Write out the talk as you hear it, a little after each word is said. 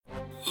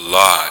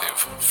Live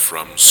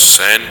from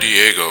San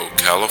Diego,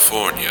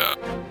 California.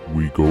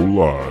 We go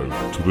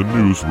live to the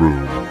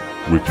newsroom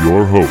with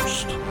your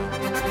host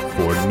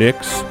for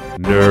Nick's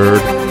Nerd.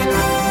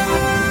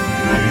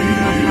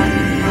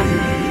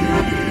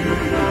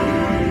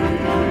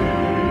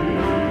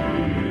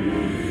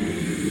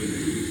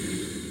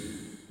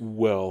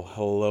 Well,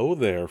 hello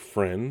there,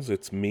 friends.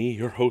 It's me,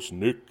 your host,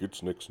 Nick.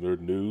 It's Nick's Nerd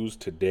News.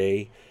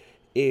 Today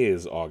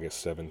is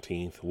August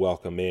 17th.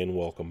 Welcome in,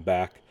 welcome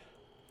back.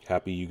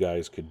 Happy you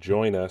guys could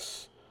join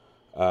us.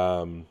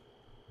 How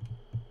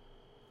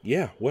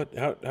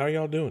are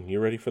y'all doing? You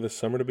ready for the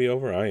summer to be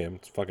over? I am.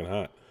 It's fucking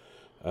hot.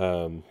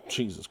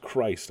 Jesus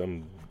Christ,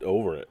 I'm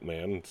over it,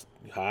 man. It's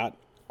hot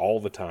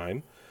all the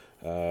time.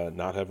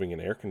 Not having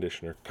an air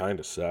conditioner kind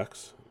of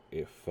sucks.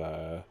 If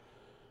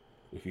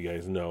you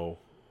guys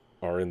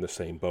are in the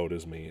same boat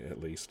as me,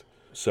 at least.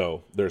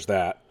 So, there's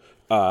that.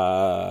 Did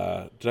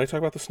I talk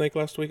about the snake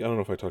last week? I don't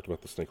know if I talked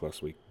about the snake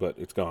last week, but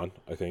it's gone,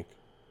 I think.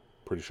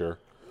 Pretty sure.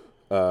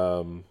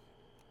 I'm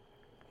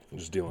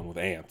just dealing with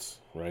ants,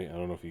 right? I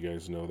don't know if you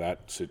guys know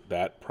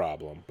that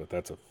problem, but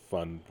that's a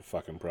fun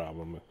fucking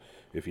problem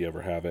if you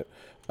ever have it.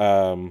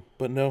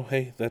 But no,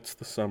 hey, that's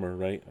the summer,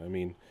 right? I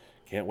mean,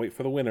 can't wait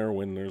for the winter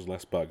when there's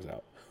less bugs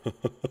out.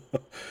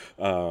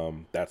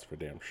 That's for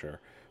damn sure.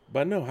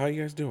 But no, how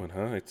you guys doing,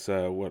 huh? It's,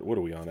 what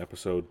are we on?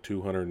 Episode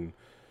 200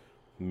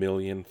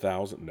 million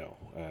thousand? No,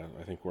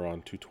 I think we're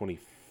on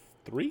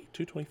 223,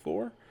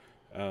 224.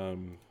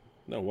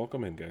 No,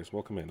 welcome in, guys.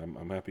 Welcome in.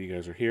 I'm happy you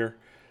guys are here.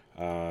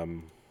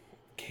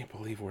 Can't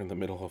believe we're in the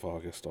middle of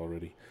August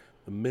already.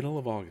 The middle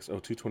of August. Oh,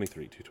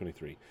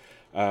 223.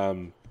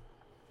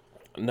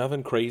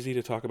 Nothing crazy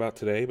to talk about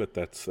today, but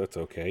that's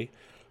okay.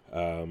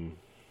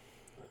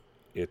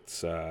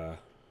 It's not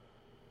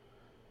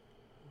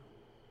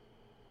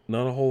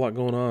a whole lot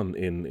going on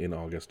in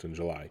August and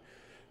July.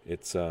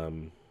 It's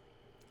kind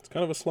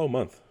of a slow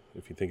month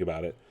if you think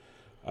about it.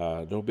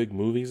 No big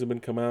movies have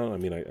been coming out. I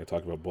mean, I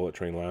talked about Bullet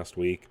Train last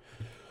week.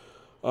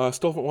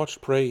 Still haven't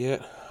watched Prey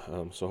yet,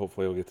 so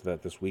hopefully I'll get to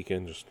that this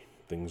weekend. Just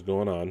things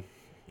going on.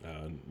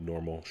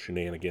 Normal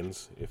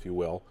shenanigans, if you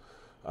will.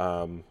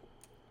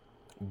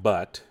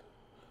 But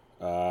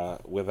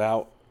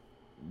without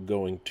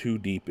going too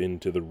deep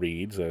into the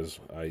reads, as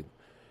I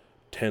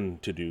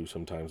tend to do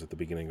sometimes at the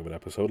beginning of an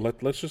episode,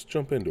 let's just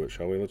jump into it,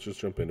 shall we? Let's just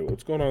jump into it.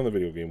 What's going on in the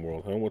video game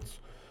world, huh?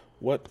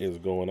 What is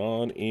going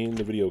on in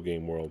the video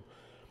game world?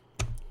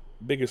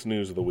 Biggest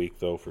news of the week,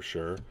 though, for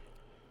sure.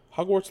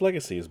 Hogwarts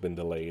Legacy has been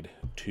delayed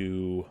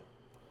to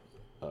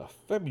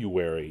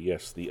February.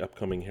 Yes, the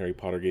upcoming Harry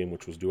Potter game,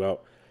 which was due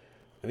out,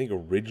 I think,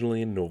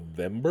 originally in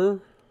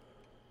November,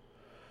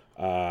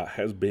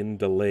 has been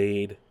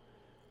delayed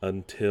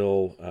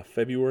until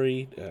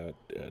February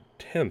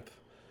 10th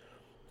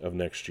of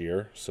next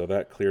year. So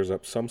that clears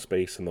up some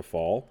space in the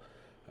fall.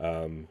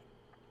 I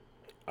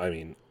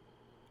mean,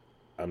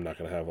 I'm not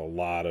going to have a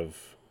lot of...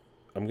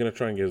 I'm going to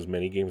try and get as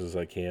many games as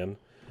I can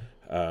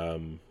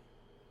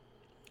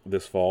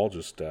this fall.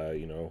 Just,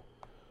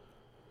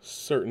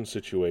 certain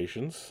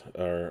situations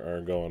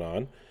are going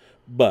on.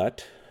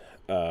 But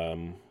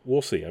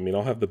we'll see. I mean,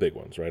 I'll have the big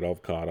ones, right? I'll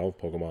have COD, I'll have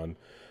Pokemon.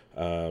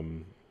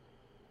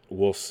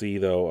 We'll see,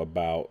 though,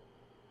 about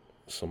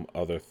some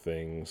other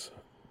things.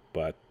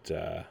 But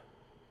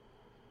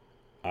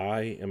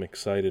I am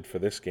excited for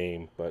this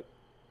game, but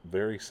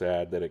very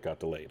sad that it got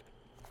delayed.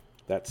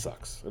 That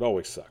sucks. It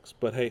always sucks.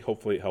 But hey,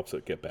 hopefully it helps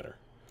it get better.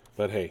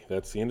 But hey,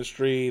 that's the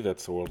industry.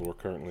 That's the world we're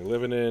currently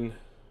living in.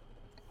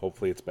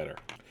 Hopefully it's better.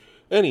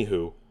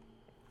 Anywho,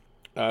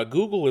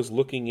 Google is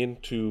looking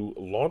into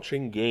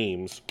launching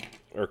games,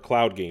 or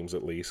cloud games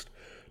at least,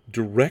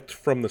 direct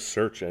from the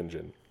search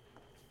engine.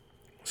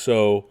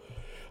 So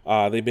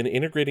they've been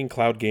integrating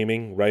cloud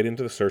gaming right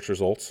into the search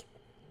results.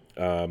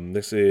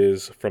 This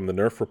is from the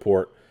Nerf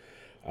report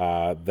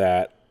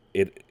that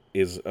it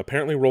is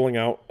apparently rolling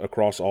out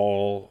across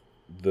all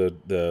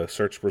the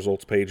search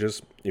results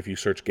pages if you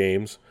search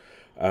games,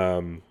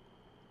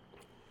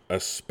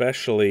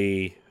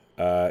 especially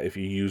if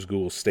you use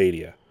Google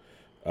Stadia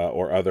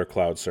or other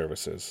cloud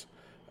services.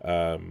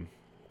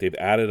 They've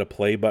added a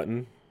play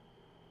button,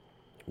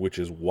 which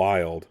is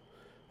wild.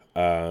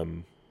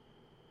 I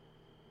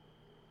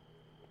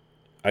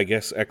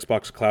guess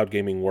Xbox Cloud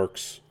Gaming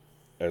works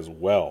as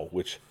well,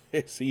 which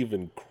is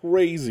even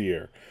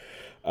crazier.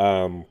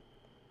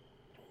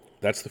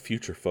 That's the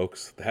future,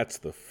 folks. That's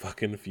the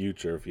fucking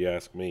future, if you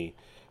ask me.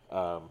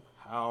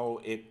 How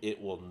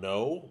it will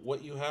know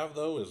what you have,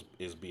 though,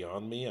 is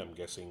beyond me. I'm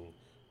guessing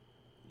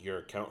your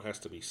account has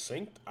to be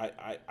synced.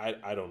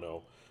 I don't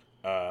know.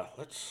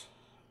 Let's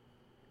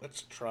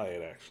try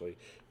it, actually.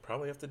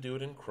 Probably have to do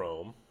it in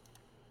Chrome.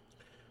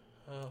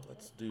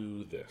 Let's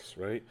do this,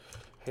 right?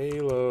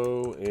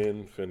 Halo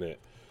Infinite.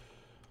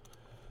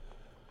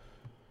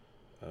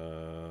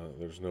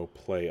 There's no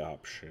play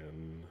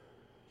option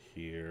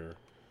here.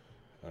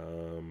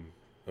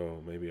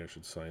 Maybe I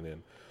should sign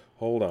in.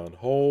 Hold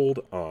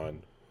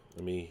on.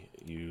 Let me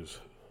use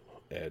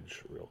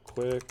Edge real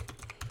quick.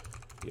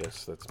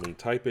 Yes, that's me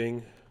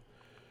typing.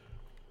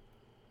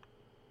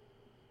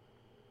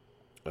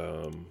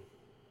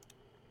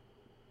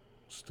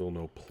 Still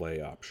no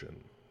play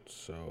option.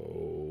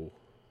 So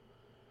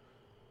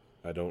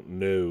I don't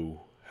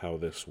know how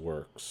this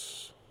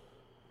works.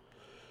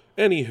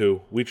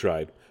 Anywho, we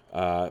tried.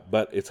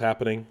 But it's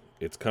happening.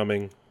 It's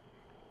coming.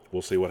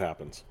 We'll see what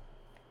happens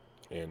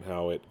and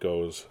how it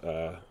goes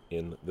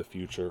in the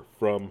future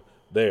from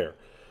there.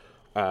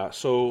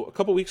 So a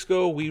couple weeks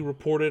ago, we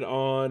reported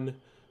on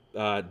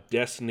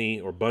Destiny,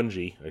 or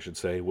Bungie, I should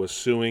say, was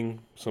suing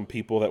some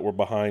people that were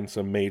behind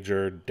some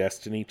major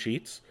Destiny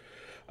cheats.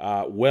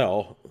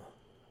 Well,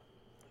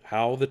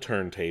 how the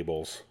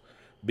turntables,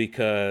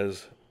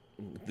 because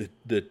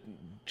the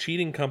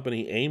cheating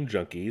company Aim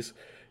Junkies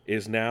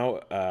is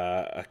now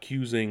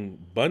accusing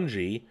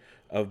Bungie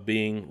of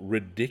being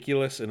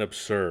ridiculous and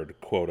absurd,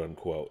 quote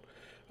unquote.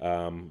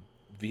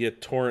 Via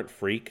Torrent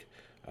Freak,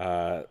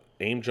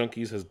 Aim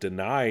Junkies has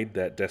denied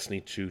that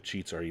Destiny 2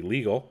 cheats are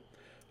illegal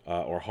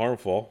or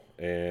harmful,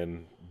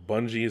 and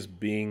Bungie is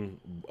being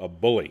a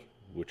bully,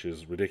 which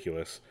is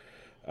ridiculous,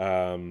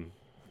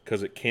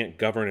 because it can't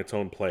govern its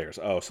own players.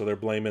 Oh, so they're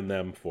blaming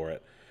them for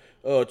it.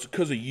 Oh, it's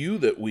because of you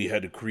that we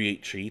had to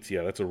create cheats.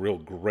 Yeah, that's a real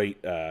great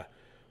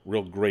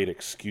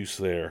excuse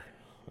there.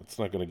 That's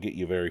not going to get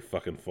you very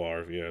fucking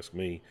far, if you ask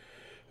me.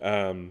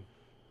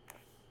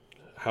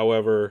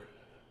 However,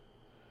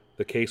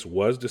 the case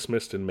was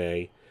dismissed in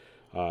May.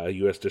 A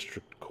U.S.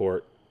 District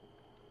Court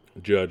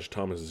Judge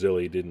Thomas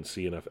Zilli didn't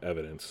see enough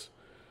evidence.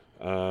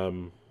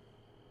 That's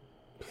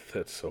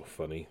so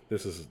funny.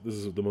 This is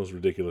the most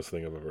ridiculous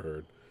thing I've ever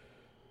heard.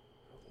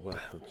 Wow,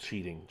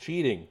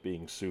 cheating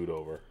being sued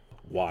over.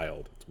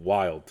 Wild. It's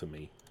wild to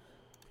me.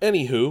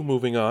 Anywho,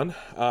 moving on.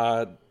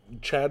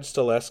 Chad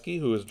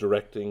Stahelski, who is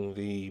directing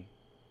the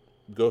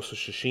Ghost of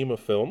Tsushima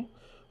film,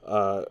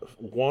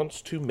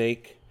 wants to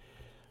make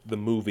the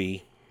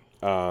movie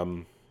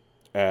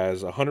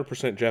as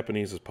 100%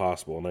 Japanese as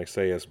possible, and I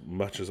say as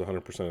much as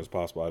 100% as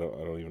possible. I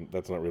don't even.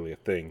 That's not really a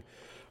thing.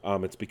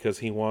 It's because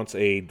he wants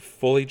a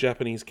fully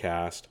Japanese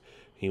cast.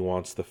 He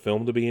wants the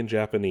film to be in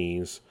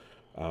Japanese.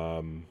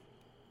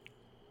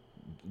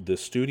 The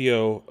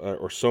studio,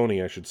 or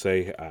Sony, I should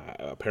say,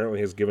 apparently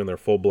has given their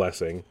full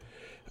blessing.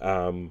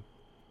 And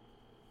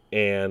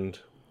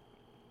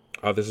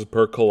this is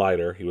per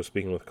Collider. He was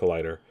speaking with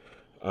Collider.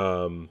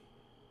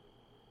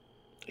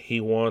 He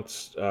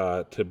wants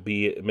to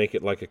make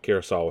it like a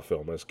Kurosawa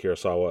film, as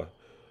Kurosawa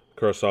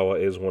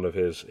is one of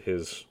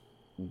his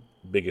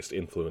biggest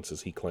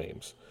influences, he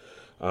claims.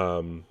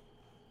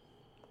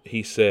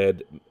 He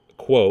said,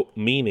 quote,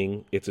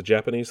 meaning it's a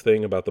Japanese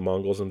thing about the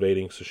Mongols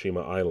invading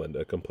Tsushima Island,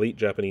 a complete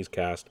Japanese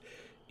cast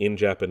in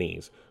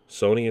Japanese.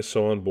 Sony is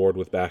so on board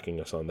with backing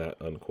us on that,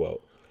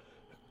 unquote.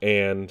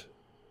 And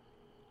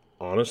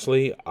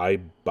honestly,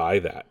 I buy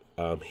that.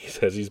 He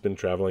says he's been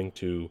traveling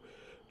to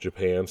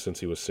Japan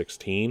since he was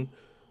 16.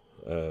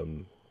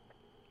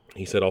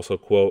 He said also,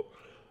 quote,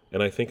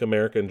 and I think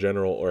America in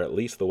general, or at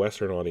least the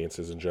Western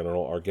audiences in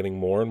general, are getting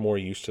more and more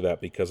used to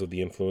that because of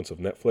the influence of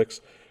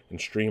Netflix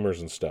and streamers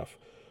and stuff,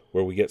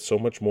 where we get so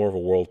much more of a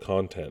world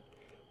content.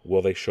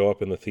 Will they show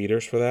up in the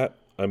theaters for that?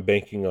 I'm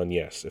banking on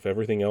yes. If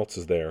everything else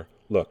is there,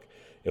 look,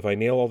 if I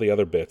nail all the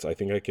other bits, I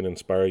think I can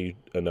inspire you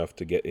enough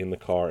to get in the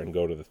car and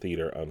go to the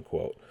theater,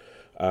 unquote.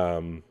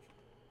 That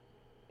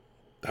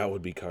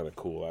would be kind of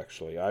cool,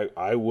 actually.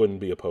 I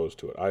wouldn't be opposed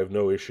to it. I have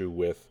no issue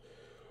with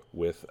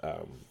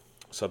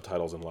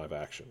subtitles in live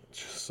action. It's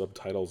just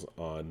subtitles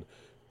on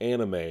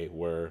anime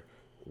where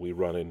we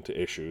run into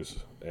issues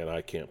and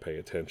I can't pay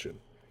attention.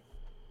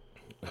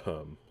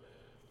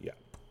 Yeah.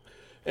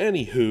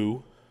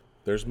 Anywho,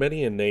 there's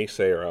many a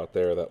naysayer out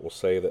there that will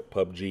say that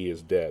PUBG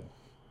is dead.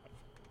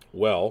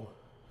 Well,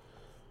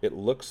 it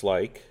looks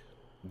like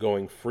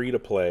going free to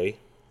play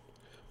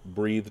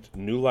breathed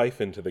new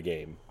life into the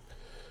game.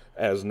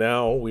 As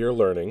now we are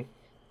learning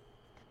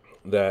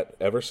that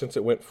ever since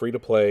it went free to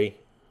play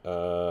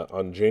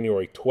on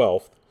January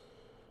 12th,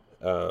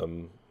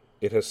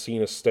 it has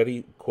seen a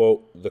steady,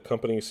 quote, the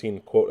company has seen,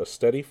 quote, a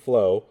steady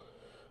flow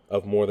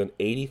of more than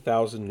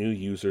 80,000 new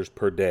users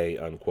per day,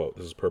 unquote.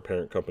 This is per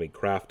parent company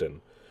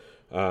Krafton.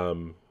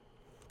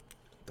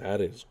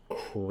 That is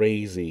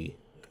crazy.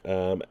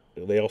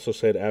 They also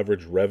said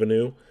average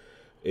revenue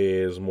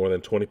is more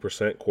than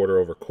 20% quarter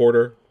over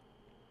quarter.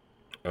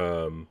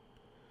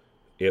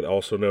 It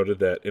also noted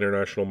that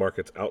international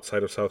markets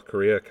outside of South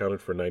Korea accounted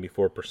for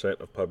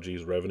 94% of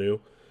PUBG's revenue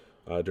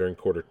during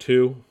quarter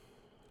two.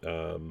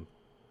 That's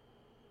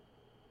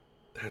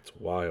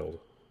wild.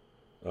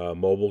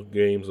 Mobile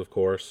games, of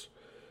course.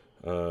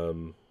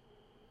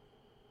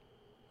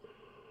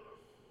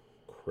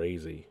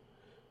 Crazy.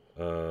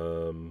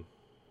 I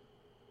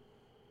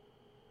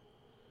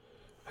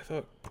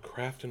thought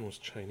Krafton was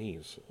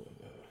Chinese.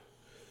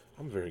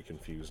 I'm very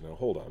confused now.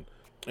 Hold on.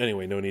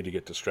 Anyway, no need to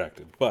get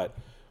distracted. But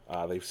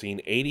they've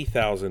seen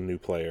 80,000 new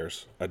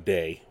players a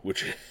day,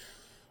 which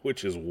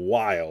is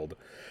wild.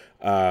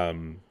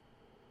 And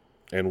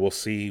we'll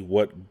see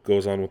what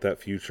goes on with that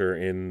future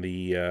in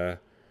the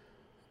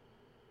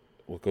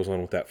what goes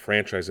on with that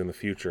franchise in the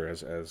future,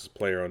 as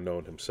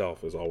PlayerUnknown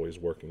himself is always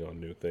working on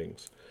new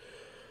things.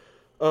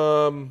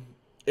 And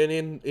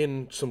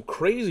in some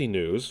crazy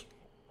news,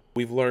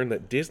 we've learned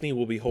that Disney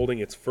will be holding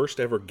its first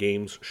ever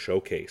games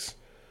showcase.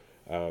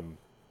 It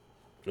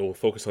will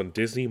focus on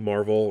Disney,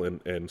 Marvel,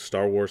 and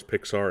Star Wars,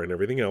 Pixar, and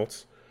everything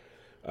else.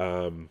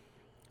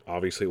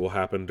 Obviously, it will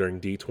happen during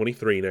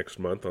D23 next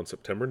month on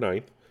September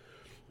 9th.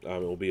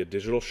 It will be a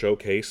digital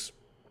showcase.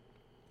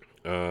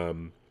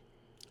 And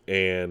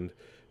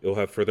it'll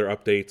have further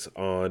updates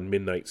on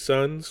Midnight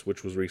Suns,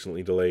 which was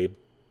recently delayed.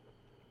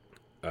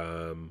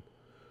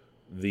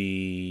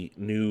 The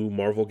new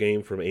Marvel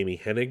game from Amy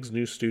Hennig's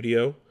new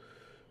studio.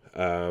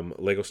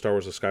 Lego Star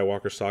Wars The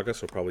Skywalker Saga,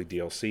 so probably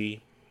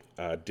DLC.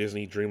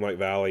 Disney Dreamlight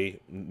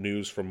Valley,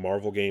 news from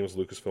Marvel Games,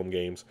 Lucasfilm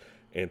Games,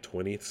 and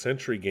 20th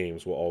Century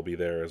Games will all be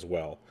there as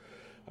well.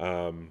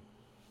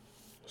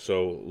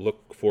 So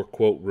look for,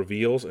 quote,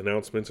 reveals,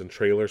 announcements, and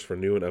trailers for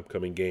new and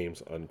upcoming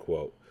games,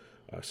 unquote.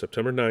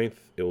 September 9th,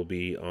 it will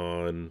be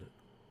on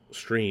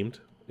streamed,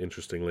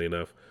 interestingly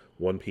enough,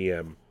 1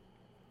 p.m.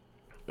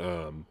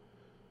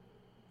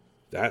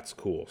 That's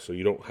cool. So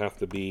you don't have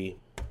to be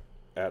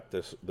at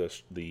the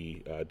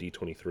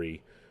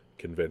D23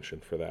 convention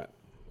for that.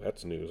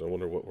 That's news. I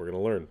wonder what we're going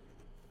to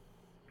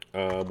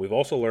learn. We've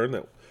also learned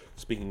that,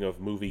 speaking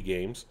of movie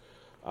games,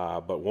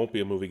 but won't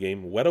be a movie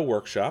game, Weta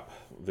Workshop,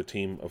 the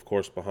team, of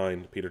course,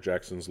 behind Peter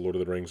Jackson's Lord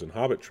of the Rings and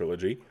Hobbit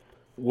trilogy,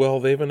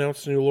 well, they've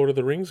announced a new Lord of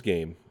the Rings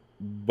game.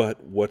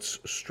 But what's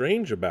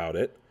strange about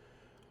it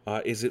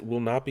is it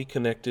will not be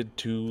connected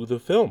to the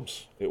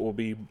films. It will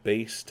be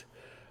based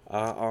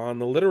on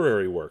the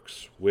literary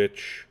works,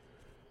 which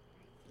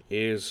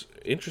is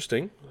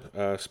interesting,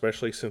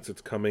 especially since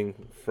it's coming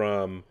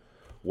from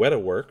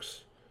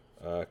WetaWorks,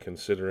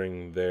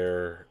 considering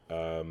they're,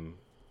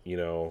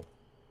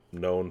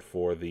 known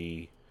for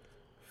the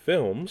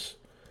films.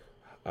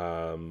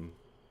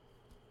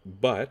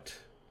 But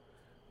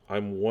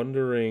I'm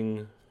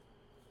wondering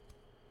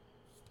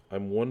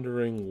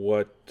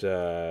what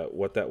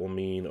that will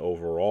mean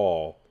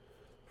overall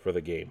for the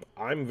game.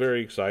 I'm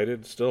very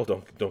excited. Still,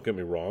 don't get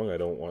me wrong. I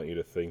don't want you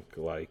to think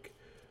like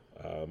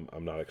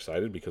I'm not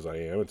excited, because I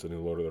am. It's a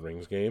new Lord of the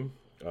Rings game,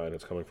 and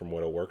it's coming from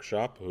Weta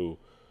Workshop, who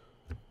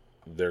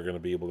they're going to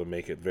be able to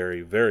make it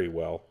very, very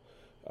well.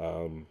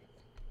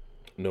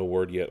 No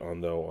word yet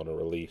on a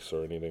release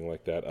or anything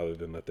like that, other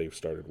than that they've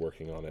started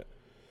working on it.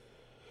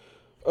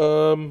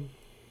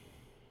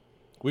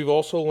 We've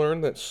also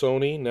learned that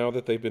Sony, now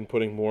that they've been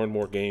putting more and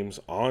more games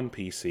on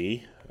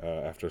PC,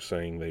 after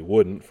saying they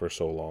wouldn't for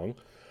so long,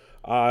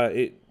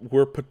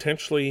 we're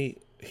potentially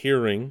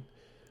hearing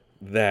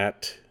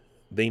that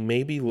they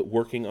may be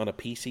working on a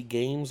PC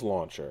games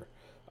launcher.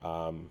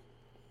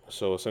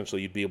 So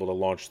essentially you'd be able to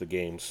launch the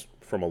games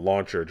from a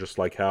launcher, just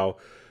like how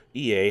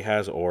EA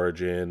has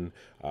Origin,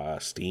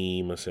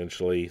 Steam,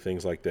 essentially,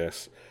 things like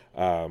this.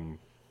 There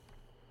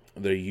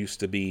used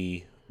to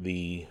be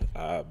the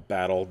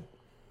Battle.net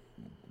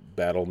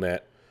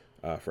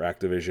for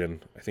Activision.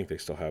 I think they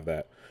still have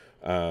that.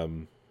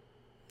 And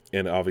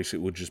obviously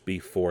it would just be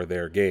for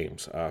their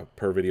games.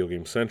 Per Video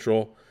Game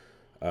Central,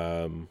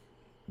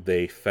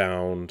 they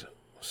found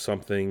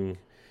something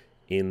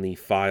in the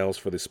files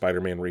for the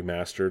Spider-Man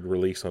Remastered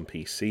release on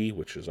PC,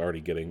 which is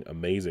already getting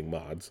amazing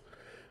mods.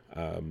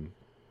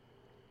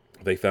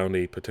 They found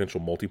a potential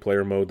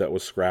multiplayer mode that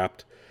was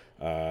scrapped.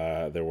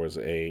 There was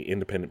a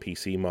independent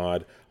PC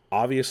mod.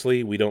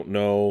 Obviously, we don't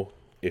know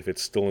if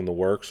it's still in the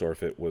works or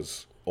if it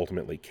was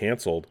ultimately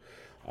canceled.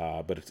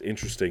 But it's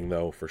interesting,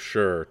 though, for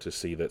sure, to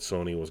see that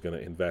Sony was going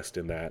to invest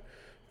in that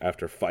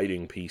after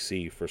fighting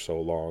PC for so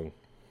long.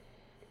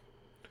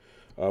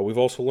 We've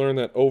also learned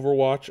that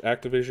Overwatch,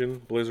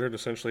 Activision, Blizzard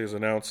essentially has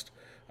announced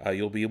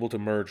you'll be able to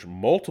merge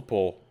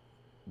multiple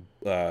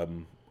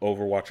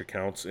Overwatch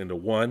accounts into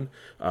one,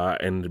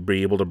 and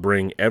be able to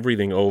bring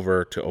everything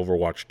over to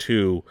Overwatch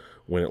 2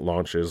 when it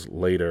launches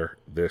later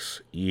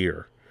this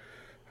year.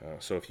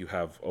 So if you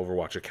have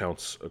Overwatch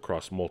accounts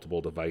across multiple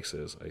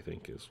devices, I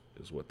think is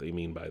what they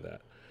mean by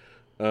that.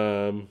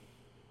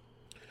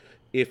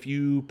 If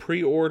you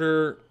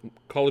pre-order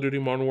Call of Duty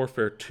Modern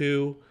Warfare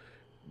 2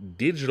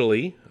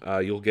 digitally,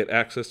 you'll get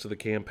access to the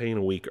campaign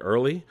a week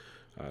early.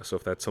 So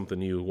if that's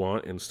something you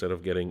want, instead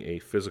of getting a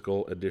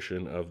physical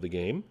edition of the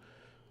game.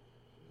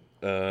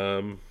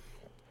 And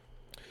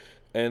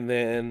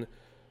then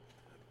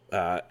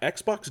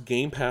Xbox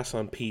Game Pass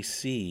on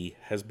PC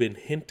has been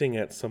hinting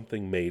at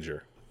something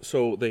major.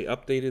 So they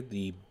updated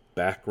the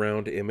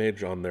background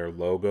image on their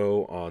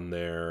logo on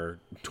their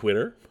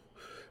Twitter,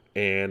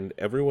 and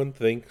everyone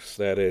thinks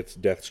that it's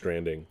Death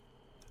Stranding,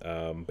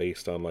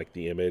 based on like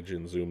the image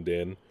and zoomed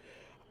in.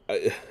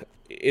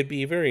 It'd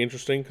be very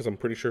interesting because I'm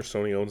pretty sure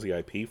Sony owns the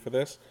IP for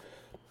this,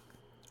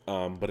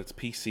 but it's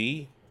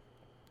PC,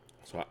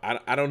 so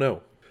I don't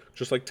know.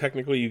 Just like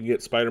technically you can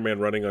get Spider-Man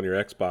running on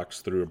your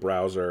Xbox through a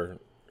browser,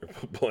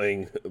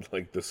 playing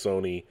like the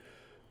Sony.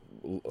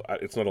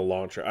 It's not a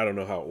launcher. I don't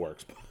know how it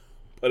works,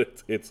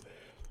 but it's.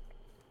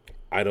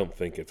 I don't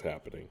think it's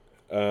happening.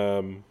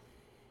 I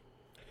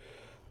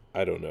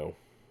don't know.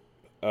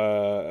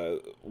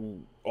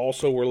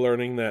 Also, we're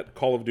learning that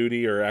Call of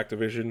Duty or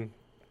Activision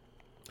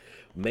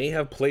may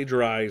have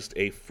plagiarized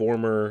a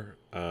former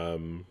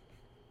art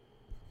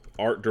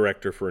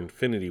director for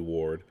Infinity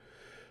Ward.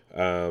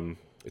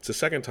 It's the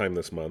second time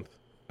this month.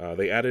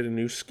 They added a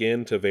new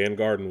skin to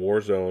Vanguard and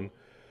Warzone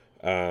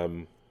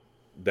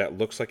that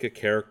looks like a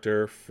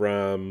character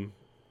from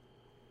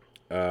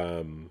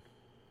a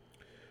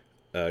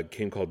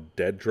game called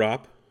Dead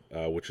Drop,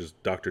 which is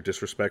Dr.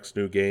 Disrespect's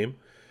new game.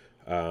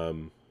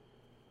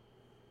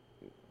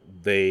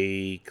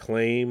 They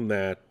claim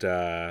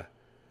that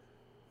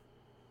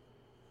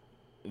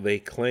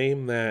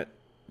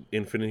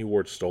Infinity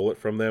Ward stole it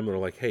from them. They're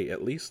like, hey,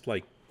 at least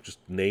like just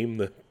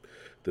name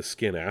the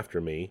skin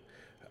after me.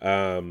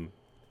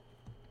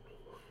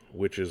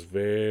 Which is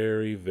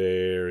very,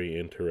 very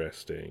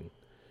interesting.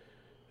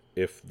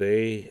 If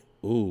they...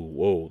 Ooh,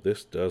 whoa,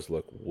 this does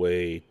look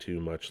way too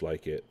much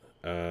like it.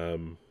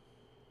 That's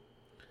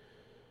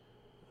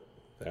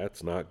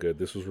not good.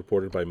 This was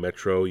reported by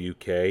Metro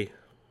UK.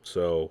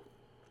 So,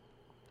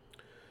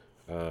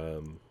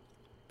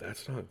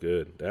 that's not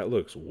good. That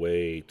looks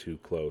way too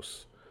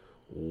close.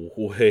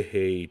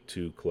 Way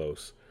too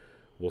close.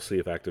 We'll see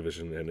if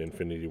Activision and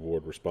Infinity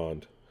Ward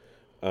respond.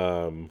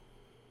 And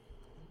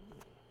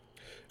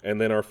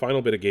then our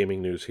final bit of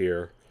gaming news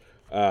here.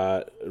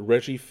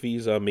 Reggie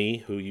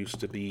Fils-Aimé, who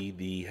used to be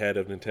the head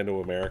of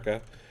Nintendo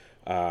America,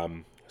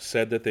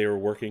 said that they were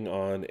working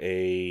on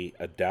a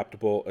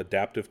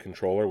adaptive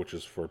controller, which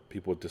is for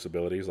people with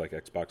disabilities, like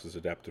Xbox's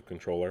adaptive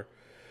controller.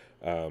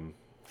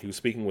 He was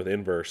speaking with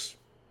Inverse,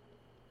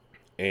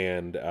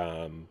 and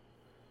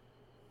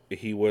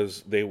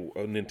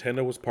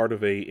Nintendo was part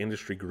of a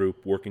industry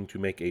group working to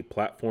make a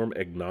platform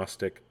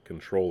agnostic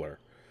controller.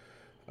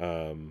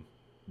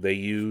 They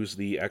use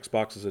the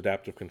Xbox's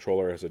adaptive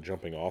controller as a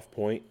jumping off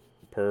point,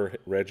 per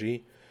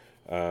Reggie.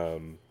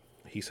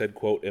 He said,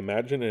 quote,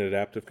 imagine an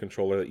adaptive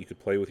controller that you could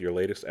play with your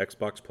latest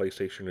Xbox,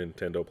 PlayStation, and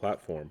Nintendo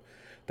platform.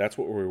 That's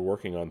what we were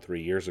working on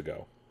 3 years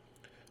ago.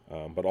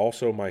 But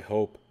also my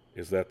hope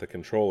is that the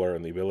controller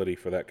and the ability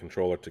for that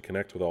controller to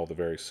connect with all the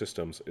various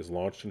systems is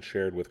launched and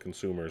shared with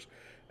consumers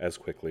as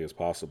quickly as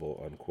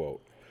possible,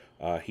 unquote.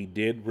 He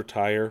did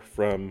retire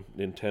from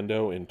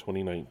Nintendo in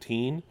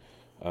 2019.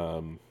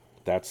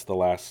 That's the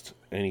last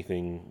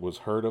anything was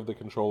heard of the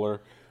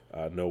controller.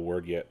 No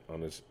word yet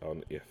on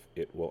if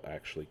it will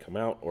actually come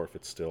out or if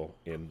it's still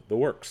in the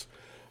works.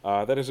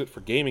 That is it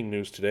for gaming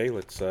news today.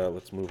 Let's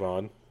move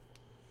on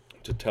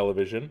to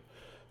television.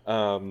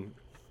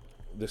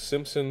 The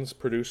Simpsons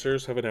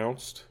producers have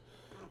announced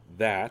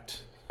that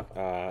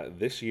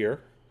this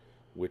year,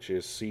 which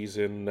is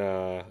season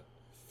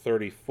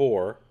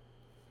 34,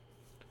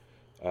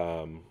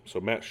 so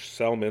Matt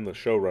Selman, the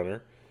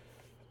showrunner,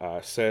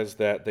 says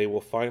that they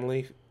will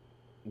finally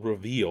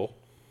reveal,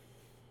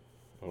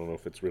 I don't know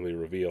if it's really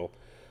reveal,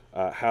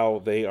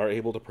 how they are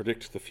able to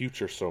predict the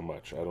future so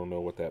much. I don't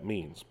know what that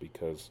means,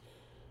 because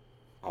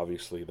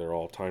obviously they're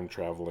all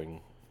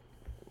time-traveling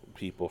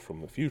people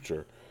from the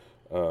future.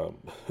 No,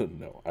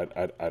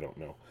 I don't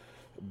know.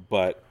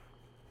 But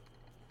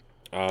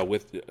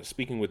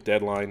speaking with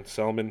Deadline,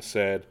 Selman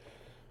said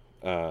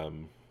there's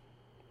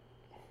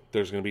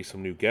going to be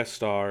some new guest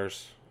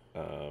stars,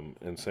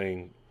 and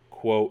saying,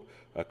 quote,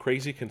 a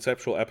crazy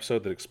conceptual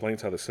episode that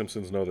explains how the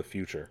Simpsons know the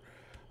future.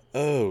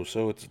 Oh,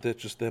 so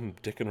that's just them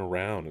dicking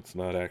around. It's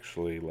not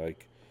actually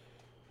like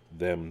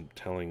them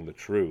telling the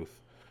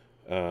truth.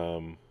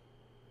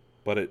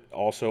 But it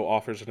also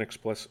offers an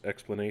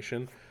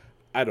explanation.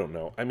 I don't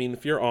know. I mean,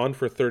 if you're on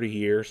for 30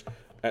 years,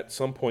 at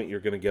some point you're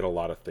going to get a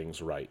lot of things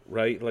right?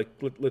 Like,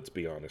 let's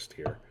be honest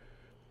here.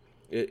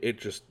 It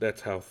just,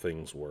 that's how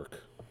things work.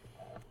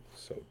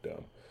 So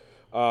dumb.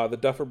 The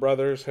Duffer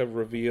Brothers have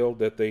revealed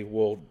that they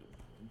will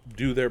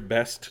do their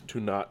best to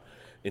not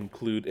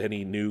include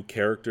any new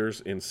characters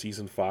in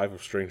Season 5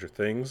 of Stranger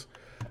Things.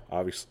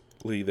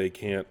 Obviously, they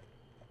can't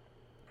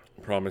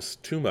promise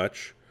too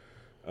much,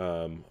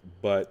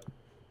 but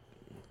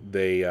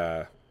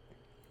they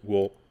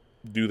will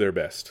do their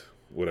best,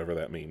 whatever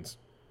that means.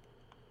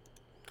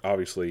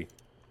 Obviously,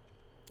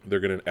 they're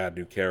going to add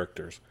new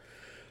characters.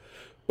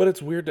 But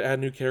it's weird to add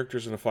new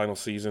characters in a final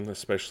season,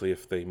 especially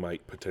if they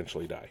might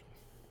potentially die.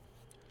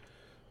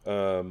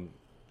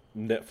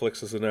 Netflix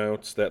has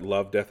announced that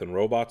Love, Death, and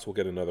Robots will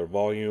get another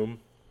volume.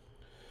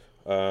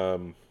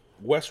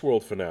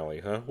 Westworld finale,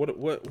 huh?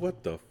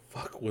 What the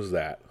fuck was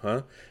that,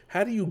 huh?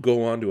 How do you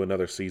go on to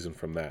another season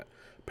from that?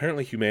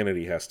 Apparently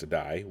humanity has to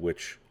die,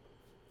 which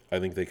I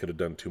think they could have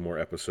done 2 more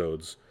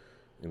episodes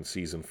in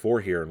season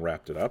 4 here and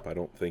wrapped it up. I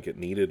don't think it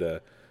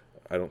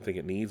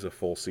needs a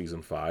full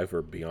season 5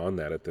 or beyond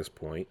that at this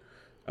point.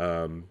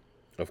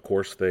 Of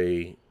course,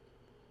 they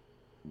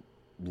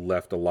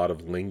left a lot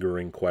of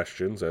lingering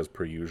questions, as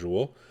per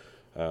usual.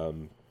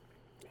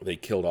 They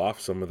killed off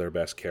some of their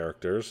best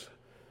characters,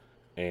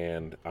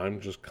 and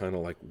I'm just kind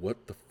of like,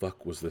 what the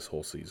fuck was this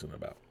whole season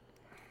about?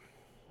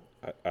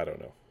 I don't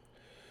know.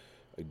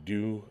 I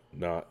do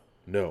not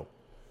know.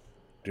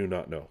 Do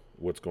not know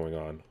what's going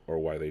on or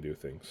why they do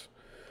things.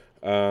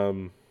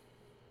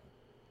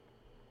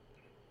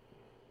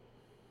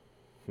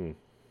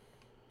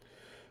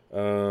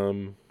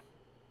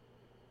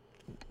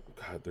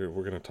 God,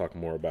 we're going to talk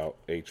more about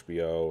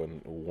HBO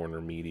and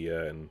Warner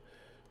Media and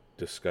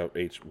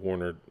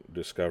Warner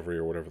Discovery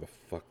or whatever the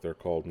fuck they're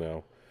called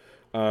now.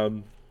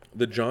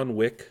 The John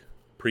Wick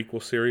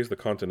prequel series, The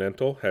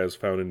Continental, has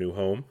found a new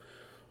home.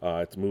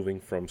 It's moving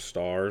from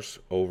Starz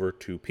over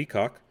to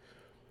Peacock,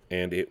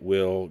 and it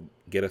will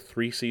get a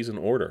 3-season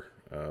order.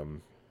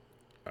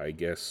 I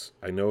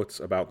know it's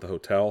about the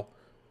hotel,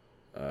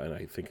 and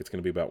I think it's going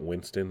to be about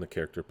Winston, the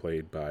character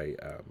played by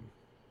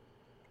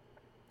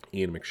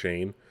Ian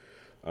McShane.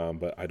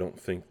 But I don't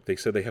think they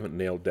said they haven't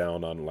nailed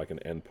down on like an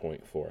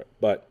endpoint for it.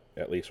 But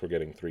at least we're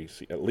getting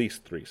at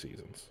least 3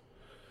 seasons.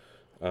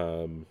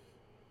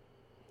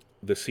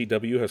 The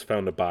CW has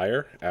found a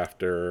buyer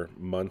after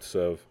months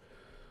of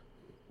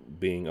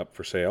being up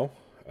for sale.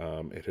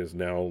 We've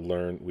now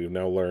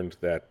learned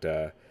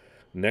that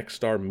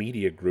Nexstar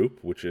Media Group,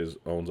 which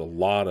owns a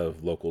lot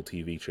of local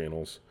TV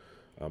channels,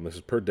 this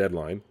is per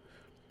Deadline,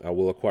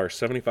 will acquire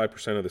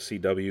 75% of the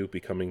CW,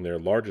 becoming their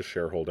largest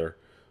shareholder.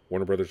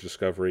 Warner Brothers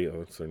Discovery,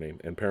 that's their name,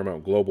 and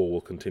Paramount Global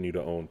will continue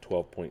to own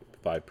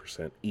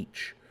 12.5%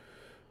 each.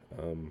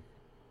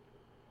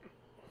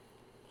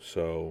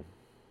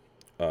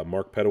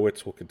 Mark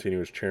Pedowitz will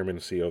continue as chairman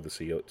and CEO of the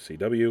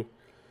CW.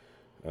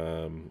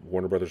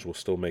 Warner Brothers will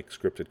still make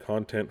scripted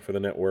content for the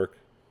network.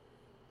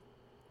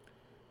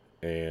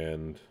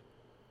 And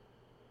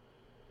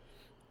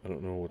I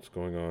don't know what's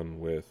going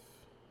on with,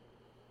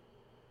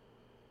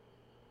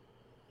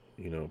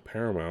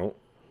 Paramount.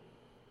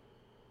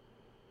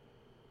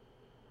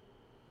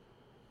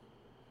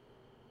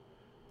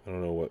 I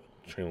don't know what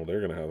channel they're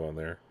going to have on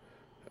there.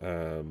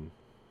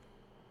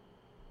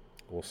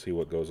 We'll see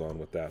what goes on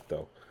with that,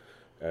 though,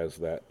 as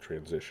that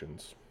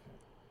transitions.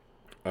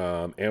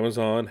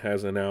 Amazon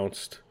has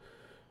announced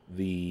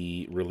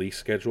the release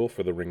schedule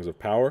for the Rings of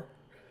Power.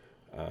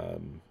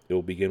 It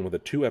will begin with a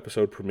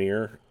 2-episode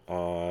premiere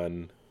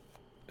on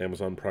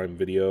Amazon Prime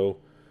Video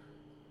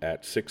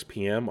at 6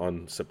 p.m.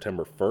 on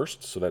September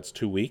 1st, so that's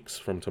 2 weeks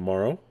from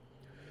tomorrow.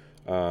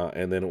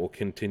 And then it will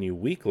continue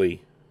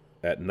weekly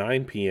at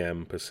 9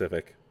 p.m.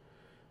 Pacific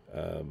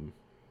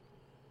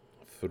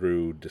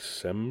through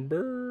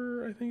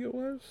December, I think it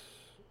was.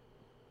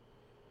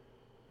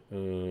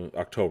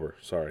 October,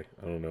 sorry,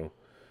 I don't know.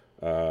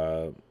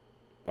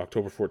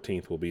 October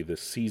 14th will be the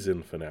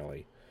season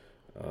finale.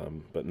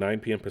 But 9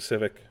 p.m.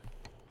 Pacific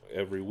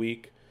every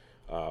week.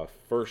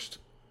 First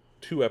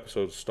 2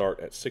 episodes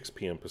start at 6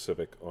 p.m.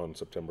 Pacific on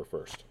September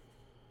 1st.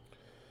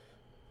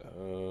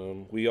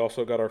 We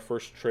also got our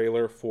first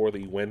trailer for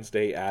the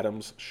Wednesday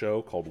Addams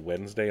show called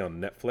Wednesday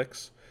on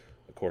Netflix.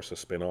 Of course, a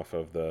spin-off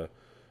of the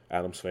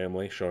Addams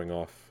Family, showing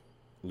off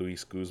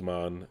Luis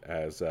Guzman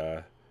as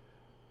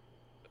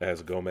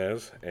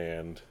Gomez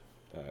and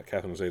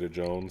Catherine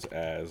Zeta-Jones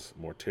as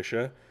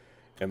Morticia.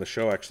 And the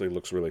show actually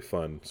looks really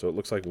fun. So it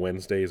looks like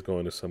Wednesday is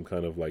going to some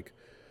kind of like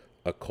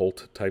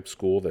occult type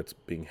school that's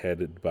being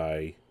headed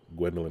by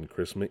Gwendolyn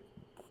Christie.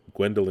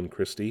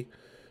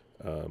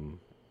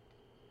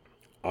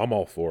 I'm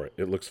all for it.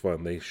 It looks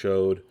fun. They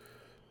showed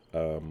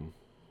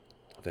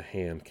the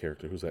hand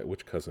character. Who's that?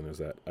 Which cousin is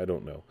that? I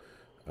don't know.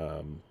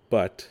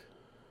 But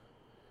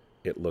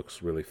it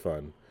looks really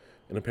fun.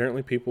 And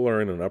apparently people are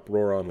in an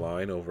uproar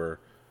online over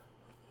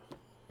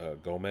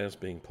Gomez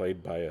being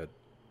played by a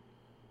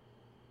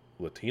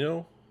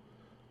Latino.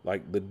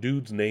 Like, the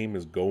dude's name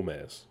is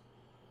Gomez.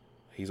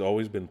 He's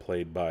always been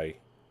played by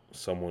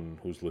someone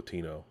who's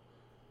Latino.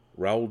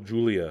 Raul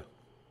Julia,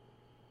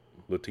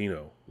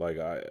 Latino. Like,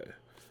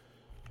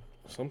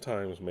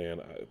 sometimes,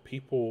 man,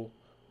 people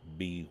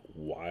be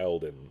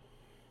wildin'.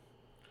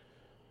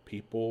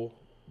 People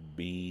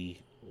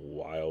be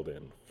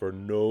wildin' for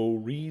no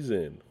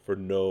reason. For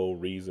no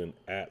reason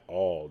at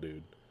all,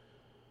 dude.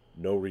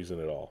 No reason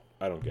at all.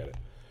 I don't get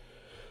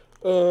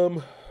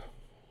it.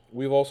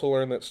 We've also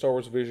learned that Star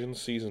Wars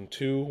Visions Season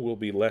 2 will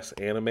be less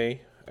anime,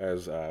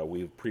 as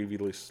we've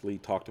previously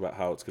talked about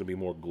how it's going to be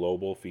more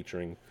global,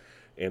 featuring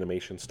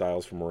animation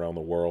styles from around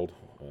the world,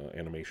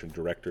 animation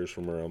directors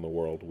from around the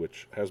world,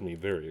 which has me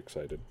very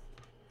excited.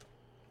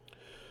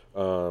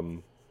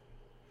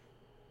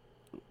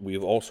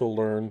 We've also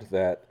learned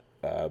that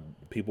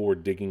people were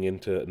digging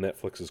into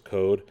Netflix's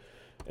code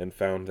and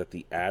found that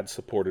the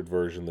ad-supported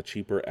version, the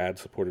cheaper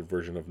ad-supported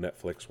version of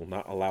Netflix, will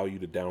not allow you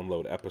to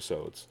download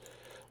episodes.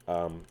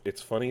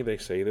 It's funny they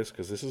say this,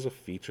 because this is a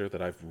feature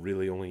that I've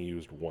really only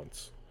used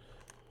once.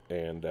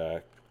 And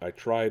I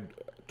tried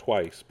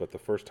twice, but the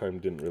first time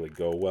didn't really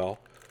go well.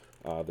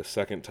 The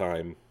second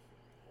time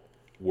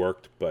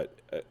worked, but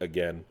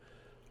again,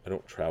 I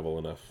don't travel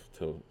enough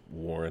to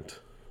warrant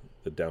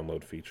the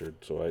download feature.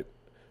 So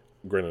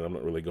granted, I'm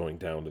not really going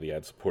down to the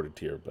ad-supported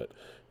tier, but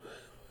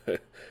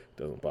it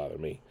doesn't bother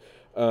me.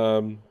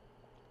 And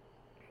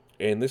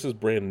this is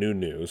brand new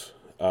news.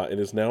 It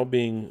is now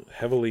being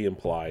heavily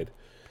implied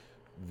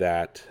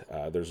that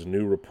there's a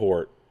new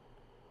report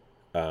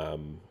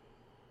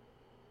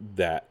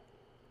that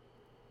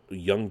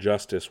Young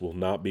Justice will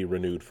not be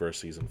renewed for a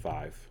season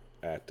 5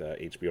 at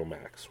HBO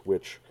Max,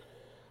 which,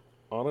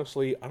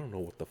 honestly, I don't know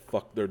what the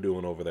fuck they're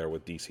doing over there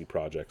with DC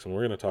projects, and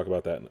we're going to talk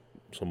about that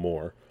some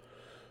more.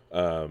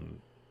 I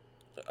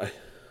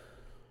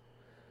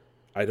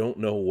don't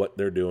know what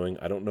they're doing.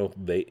 I don't know.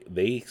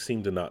 They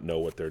seem to not know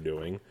what they're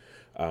doing.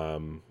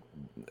 And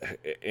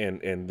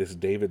this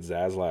David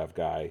Zaslav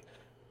guy,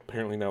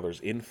 apparently now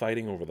there's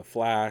infighting over the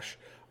Flash.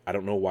 I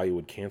don't know why you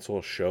would cancel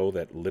a show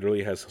that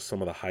literally has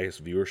some of the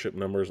highest viewership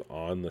numbers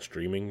on the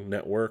streaming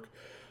network.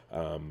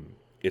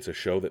 It's a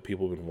show that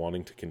people have been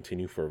wanting to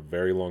continue for a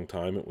very long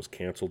time. It was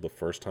canceled the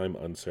first time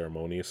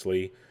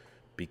unceremoniously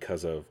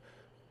because of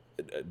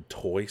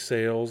toy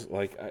sales.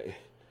 Like,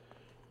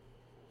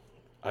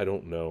 I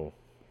don't know.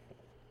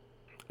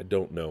 I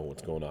don't know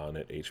what's going on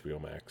at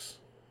HBO Max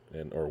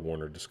or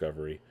Warner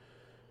Discovery.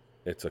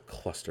 It's a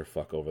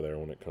clusterfuck over there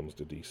when it comes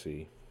to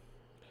DC.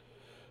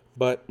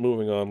 But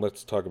moving on,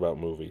 let's talk about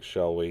movies,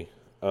 shall we?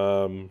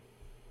 And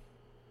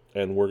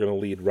we're going to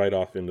lead right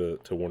off into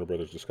Warner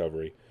Brothers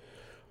Discovery.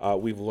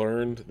 We've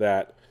learned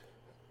that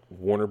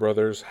Warner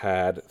Brothers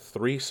had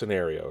 3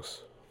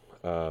 scenarios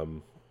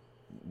in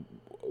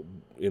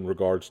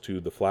regards to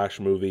the Flash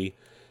movie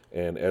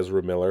and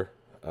Ezra Miller.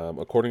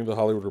 According to the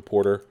Hollywood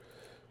Reporter,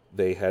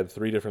 they had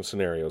 3 different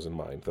scenarios in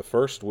mind. The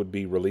first would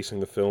be releasing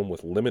the film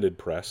with limited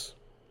press,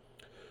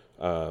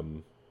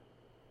 and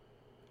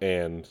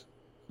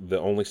the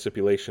only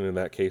stipulation in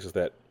that case is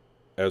that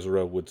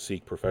Ezra would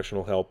seek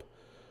professional help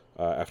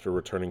after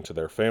returning to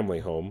their family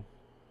home,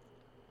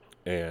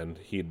 and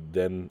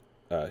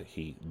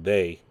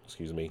they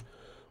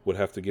would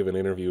have to give an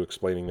interview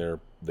explaining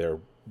their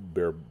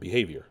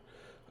behavior.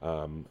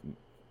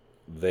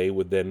 They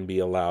would then be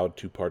allowed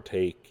to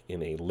partake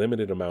in a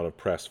limited amount of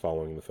press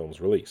following the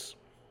film's release.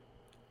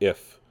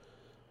 If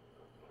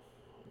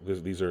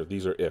these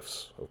are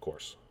ifs, of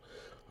course.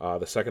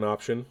 The second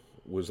option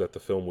was that the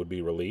film would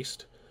be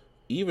released,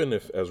 even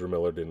if Ezra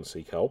Miller didn't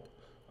seek help.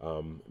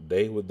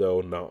 They would, though,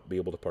 not be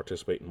able to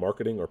participate in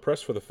marketing or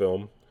press for the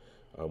film,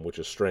 which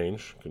is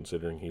strange,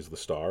 considering he's the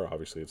star.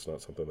 Obviously, it's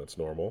not something that's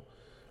normal.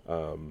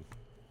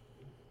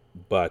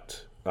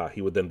 But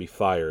he would then be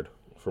fired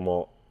from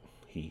all...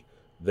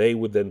 They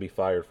would then be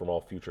fired from all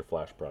future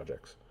Flash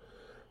projects.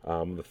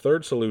 The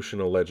third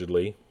solution,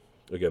 allegedly,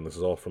 again, this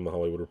is all from the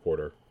Hollywood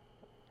Reporter,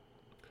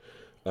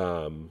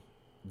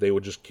 they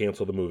would just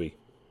cancel the movie.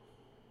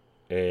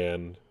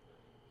 And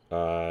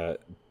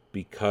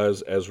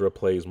because Ezra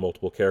plays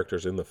multiple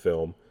characters in the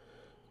film,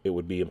 it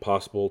would be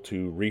impossible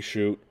to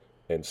reshoot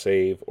and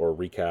save or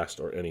recast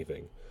or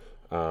anything.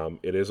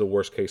 It is a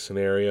worst-case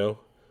scenario,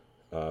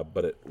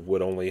 but it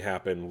would only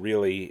happen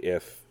really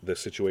if the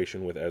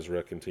situation with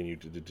Ezra continued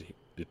to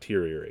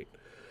deteriorate.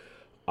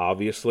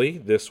 Obviously,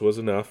 this was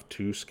enough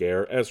to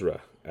scare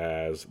Ezra,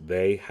 as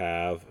they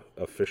have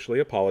officially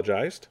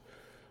apologized.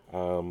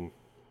 I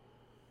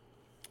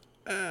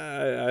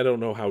don't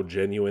know how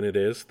genuine it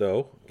is,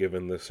 though,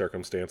 given the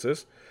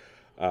circumstances.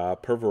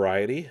 Per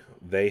Variety,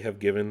 they have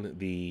given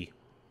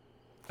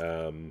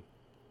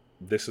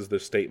this is the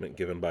statement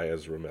given by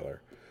Ezra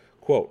Miller.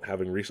 Quote,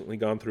 having recently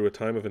gone through a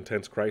time of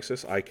intense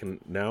crisis, I can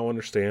now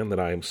understand that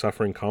I am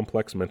suffering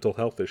complex mental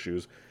health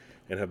issues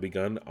and have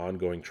begun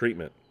ongoing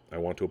treatment. I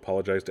want to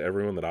apologize to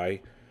everyone that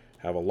I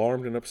have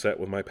alarmed and upset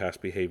with my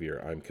past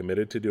behavior. I'm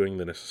committed to doing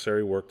the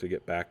necessary work to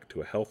get back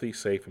to a healthy,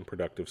 safe, and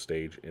productive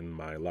stage in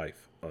my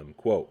life,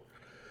 unquote.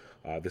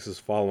 This is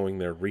following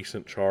their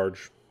recent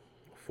charge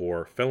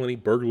for felony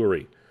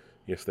burglary.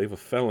 Yes, they have a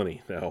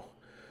felony now.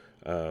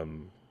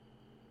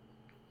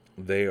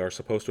 They are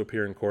supposed to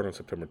appear in court on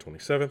September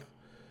 27th.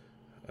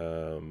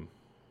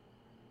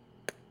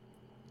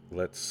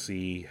 Let's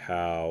see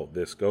how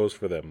this goes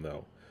for them,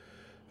 though.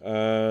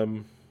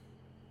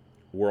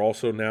 We're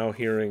also now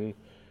hearing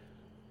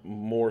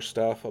more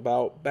stuff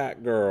about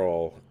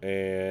Batgirl,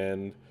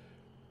 and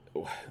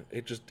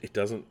it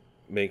doesn't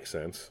make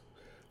sense.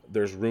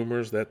 There's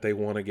rumors that they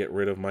want to get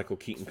rid of Michael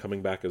Keaton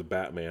coming back as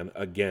Batman.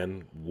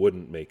 Again,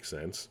 wouldn't make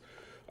sense.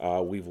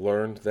 We've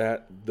learned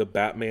that the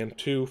Batman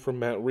 2 from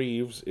Matt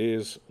Reeves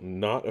is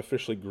not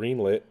officially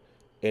greenlit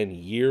and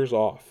years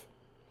off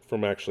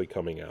from actually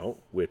coming out,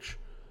 which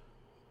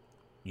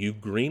you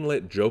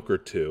greenlit Joker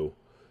 2,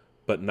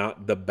 but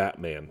not the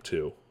Batman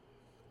 2.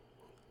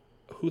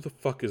 Who the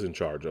fuck is in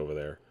charge over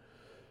there?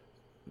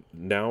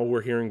 Now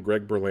we're hearing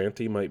Greg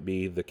Berlanti might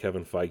be the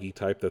Kevin Feige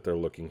type that they're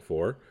looking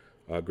for.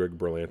 Greg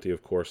Berlanti,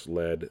 of course,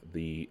 led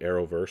the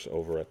Arrowverse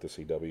over at the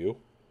CW.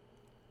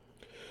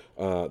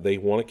 They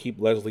want to keep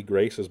Leslie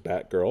Grace as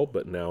Batgirl,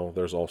 but now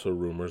there's also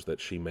rumors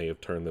that she may have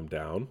turned them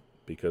down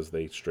because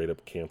they straight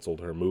up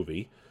canceled her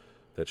movie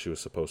that she was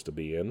supposed to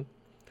be in.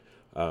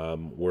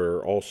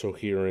 We're also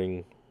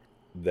hearing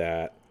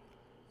that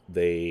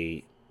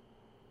they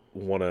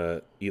want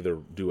to either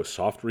do a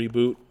soft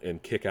reboot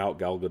and kick out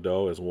Gal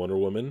Gadot as Wonder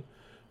Woman.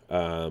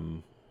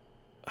 I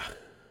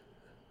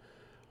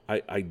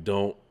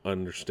don't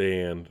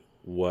understand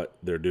what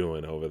they're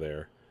doing over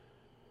there.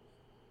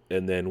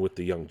 And then with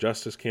the Young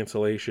Justice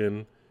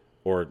cancellation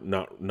or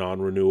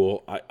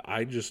non-renewal,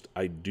 I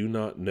do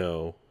not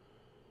know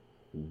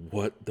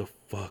what the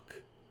fuck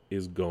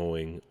is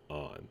going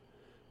on.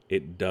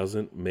 It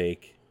doesn't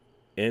make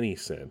any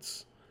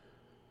sense.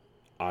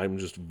 I'm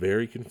just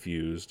very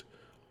confused.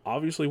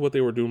 obviously what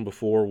they were doing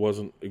before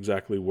wasn't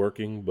exactly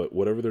working, but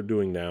whatever they're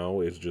doing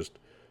now is just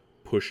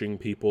pushing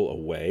people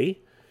away,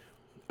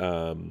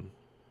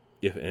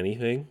 if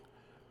anything.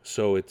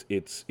 So it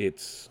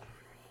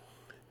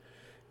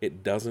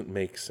doesn't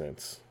make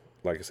sense.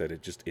 Like I said,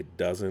 it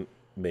doesn't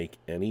make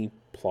any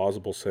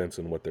plausible sense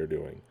in what they're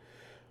doing.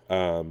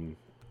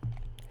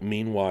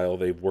 Meanwhile,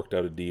 they've worked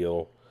out a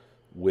deal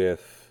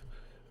with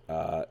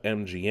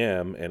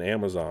MGM and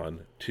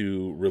Amazon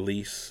to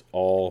release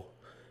all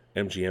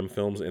MGM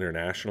films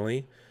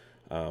internationally,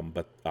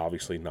 but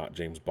obviously not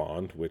James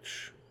Bond,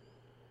 which,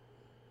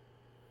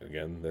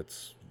 again,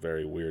 that's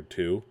very weird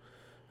too.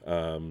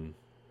 So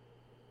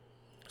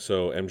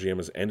MGM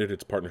has ended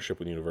its partnership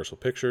with Universal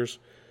Pictures.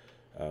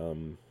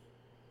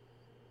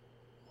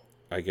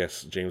 I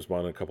guess James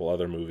Bond and a couple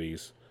other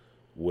movies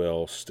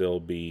will still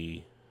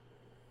be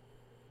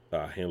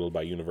handled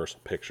by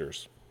Universal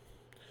Pictures.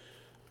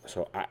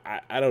 So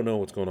I don't know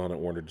what's going on at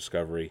Warner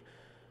Discovery.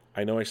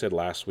 I know I said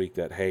last week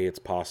that, hey, it's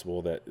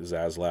possible that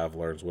Zaslav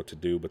learns what to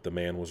do, but the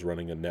man was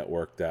running a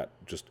network that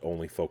just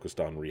only focused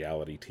on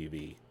reality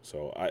TV.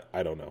 So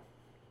I don't know.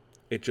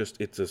 It's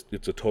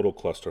a total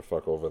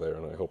clusterfuck over there,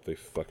 and I hope they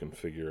fucking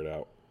figure it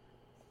out.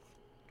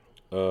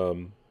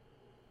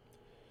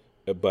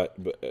 But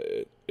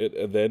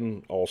it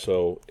then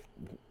also,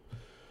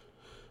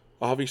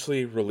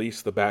 obviously,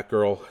 Release the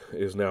Batgirl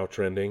is now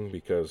trending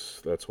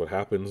because that's what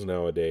happens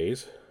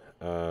nowadays.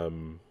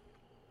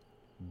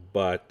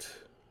 But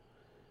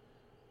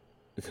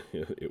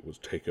it was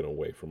taken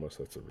away from us.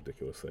 That's a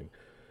ridiculous thing.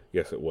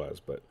 Yes, it was.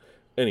 But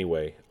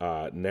anyway,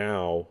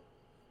 now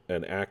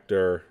an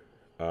actor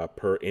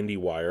per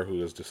IndieWire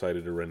who has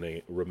decided to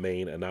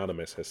remain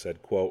anonymous has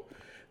said, quote,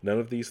 "None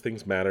of these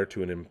things matter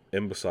to an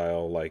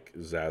imbecile like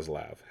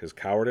Zaslav. His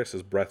cowardice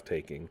is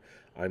breathtaking.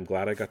 I'm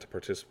glad I got to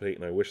participate,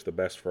 and I wish the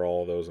best for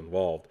all of those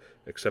involved,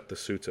 except the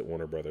suits at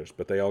Warner Brothers.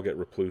 But they all get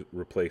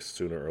replaced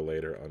sooner or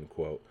later,"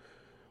 unquote.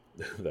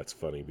 That's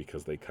funny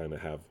because they kind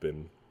of have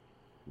been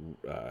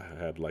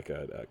had like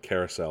a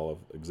carousel of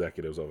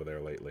executives over there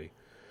lately.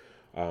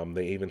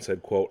 They even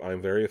said, quote,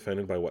 "I'm very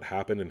offended by what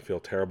happened and feel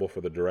terrible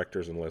for the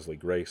directors and Leslie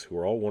Grace, who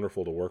are all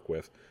wonderful to work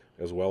with,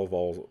 as well as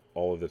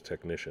all of the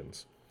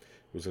technicians.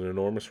 It was an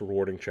enormous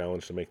rewarding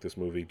challenge to make this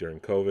movie during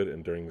COVID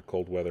and during the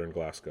cold weather in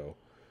Glasgow,"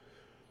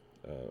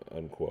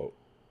 unquote.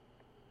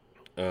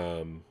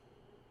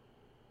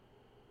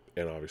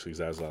 And obviously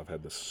Zaslav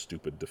had this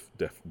stupid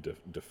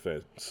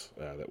defense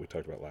that we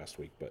talked about last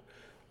week. But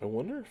I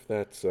wonder if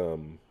that's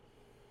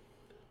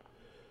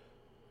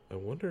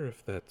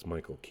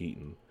Michael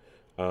Keaton.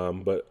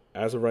 But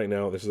as of right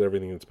now, this is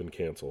everything that's been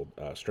canceled.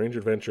 Strange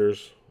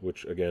Adventures,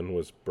 which again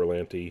was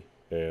Berlanti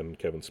and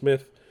Kevin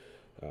Smith.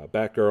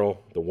 Batgirl,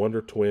 The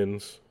Wonder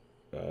Twins,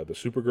 the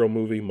Supergirl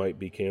movie might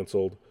be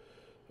canceled.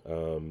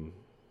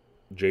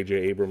 J.J.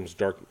 Abrams'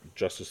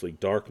 Justice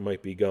League Dark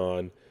might be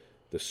gone.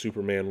 The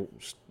Superman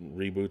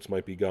reboots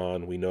might be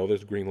gone. We know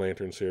this Green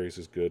Lantern series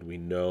is good. We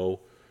know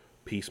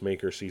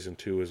Peacemaker Season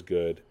 2 is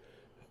good.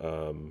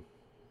 And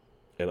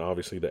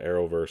obviously the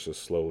Arrowverse is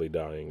slowly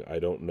dying. I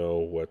don't know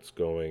what's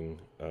going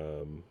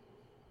on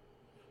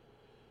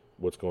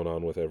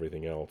with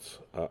everything else.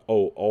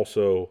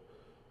 Also,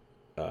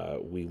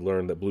 we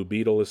learned that Blue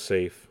Beetle is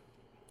safe,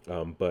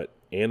 but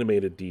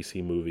animated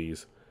DC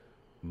movies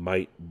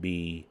might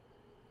be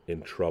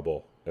in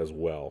trouble as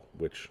well,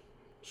 which,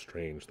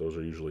 strange, those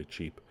are usually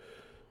cheap.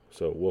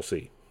 So we'll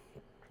see.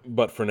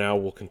 But for now,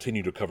 we'll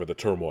continue to cover the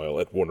turmoil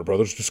at Warner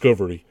Brothers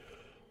Discovery.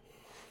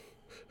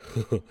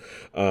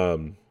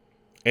 And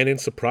in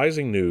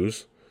surprising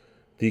news,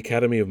 the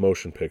Academy of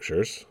Motion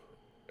Pictures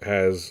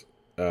has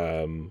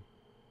done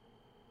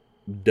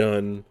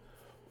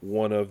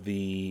one of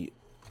the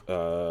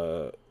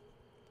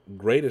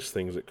greatest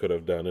things it could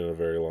have done in a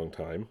very long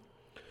time.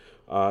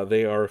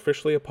 They are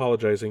officially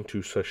apologizing to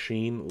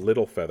Sacheen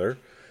Littlefeather.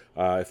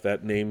 If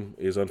that name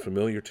is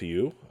unfamiliar to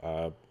you,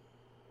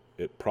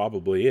 it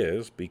probably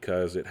is,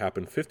 because it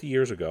happened 50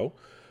 years ago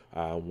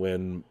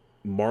when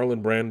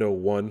Marlon Brando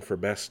won for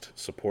Best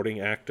Supporting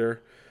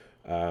Actor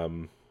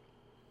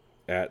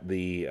at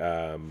the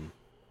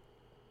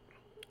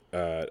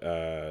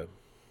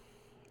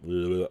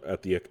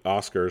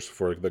Oscars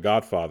for The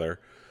Godfather.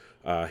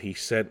 He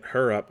sent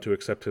her up to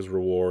accept his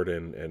reward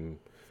and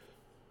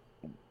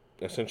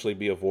essentially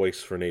be a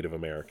voice for Native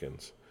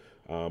Americans.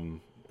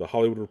 The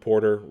Hollywood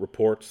Reporter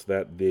reports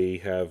that they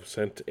have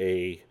sent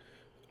a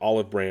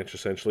olive branch,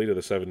 essentially, to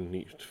the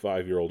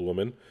 75-year-old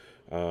woman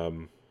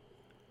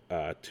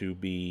to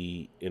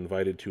be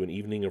invited to an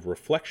evening of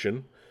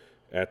reflection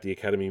at the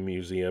Academy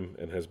Museum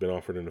and has been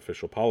offered an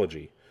official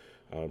apology.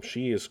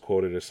 She is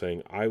quoted as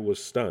saying, "I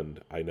was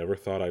stunned. I never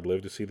thought I'd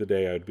live to see the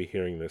day I would be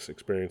hearing this,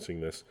 experiencing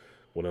this.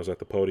 When I was at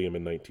the podium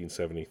in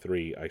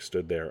 1973, I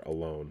stood there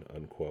alone,"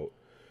 unquote.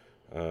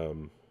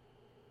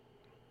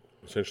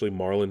 Essentially,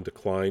 Marlon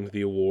declined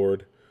the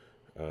award.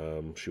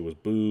 She was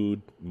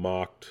booed,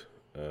 mocked,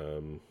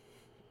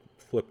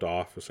 flipped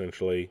off,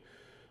 essentially.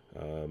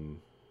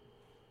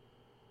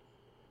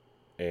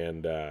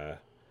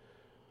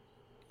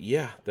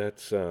 Yeah,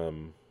 that's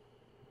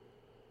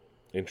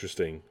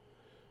Interesting.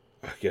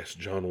 I guess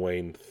John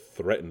Wayne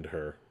threatened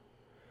her.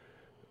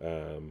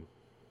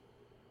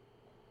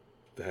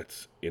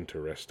 That's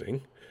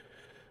interesting.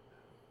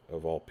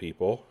 Of all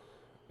people.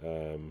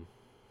 I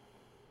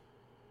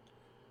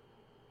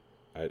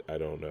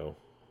don't know.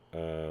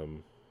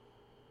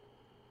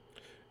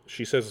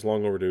 She says it's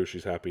long overdue.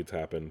 She's happy it's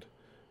happened.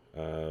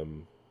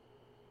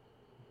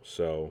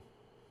 So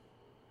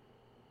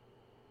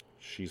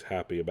she's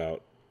happy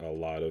about a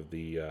lot of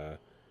the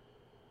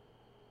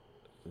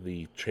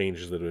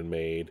changes that have been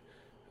made,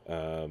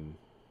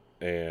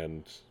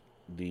 and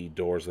the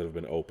doors that have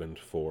been opened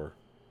for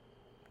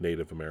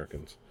Native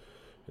Americans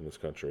in this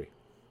country,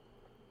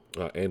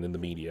 and in the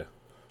media.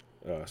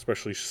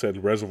 Especially, she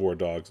said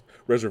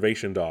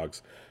reservation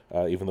dogs,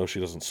 even though she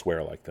doesn't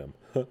swear like them.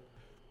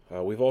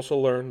 We've also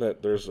learned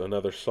that there's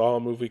another Saw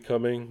movie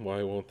coming.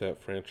 Why won't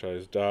that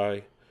franchise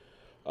die?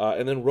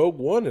 And then Rogue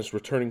One is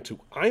returning to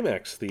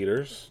IMAX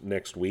theaters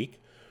next week,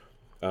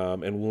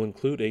 and will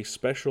include a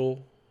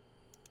special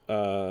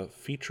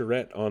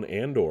featurette on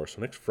Andor. So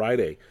next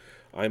Friday,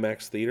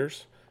 IMAX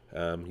theaters,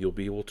 you'll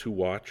be able to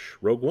watch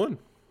Rogue One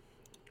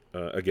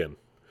again.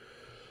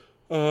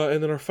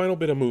 And then our final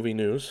bit of movie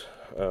news,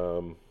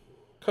 kind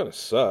of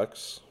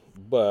sucks,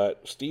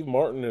 but Steve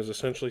Martin has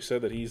essentially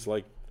said that he's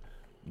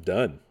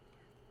done.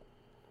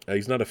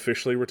 He's not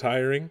officially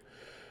retiring,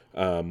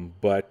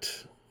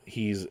 but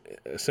he's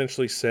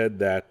essentially said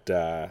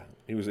that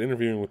he was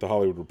interviewing with The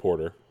Hollywood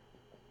Reporter,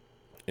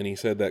 and he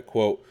said that,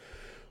 quote,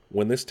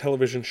 "When this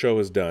television show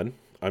is done,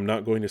 I'm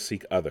not going to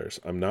seek others.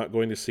 I'm not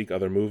going to seek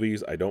other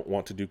movies. I don't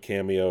want to do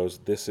cameos.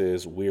 This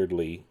is,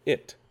 weirdly,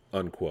 it,"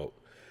 unquote.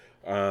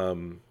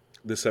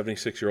 The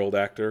 76-year-old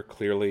actor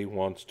clearly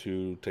wants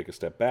to take a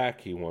step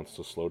back. He wants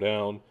to slow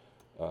down.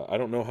 I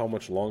don't know how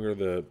much longer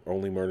the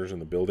Only Murders in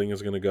the Building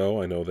is going to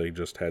go. I know they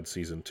just had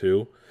season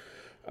 2.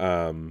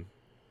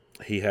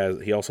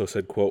 He also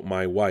said, quote,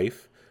 "My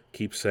wife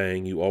keeps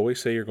saying, you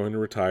always say you're going to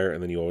retire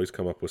and then you always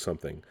come up with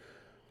something.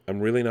 I'm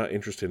really not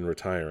interested in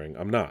retiring.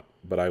 I'm not,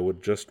 but I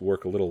would just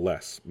work a little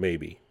less,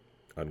 maybe,"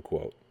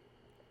 unquote.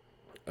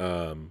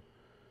 Oh,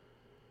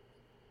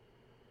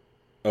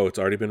 it's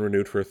already been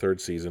renewed for a 3rd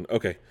season.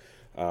 Okay.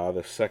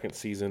 The 2nd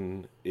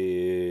season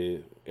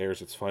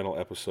airs its final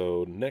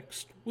episode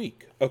next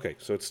week. Okay,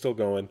 so it's still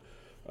going,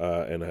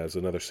 and has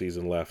another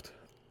season left.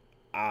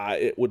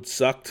 It would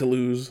suck to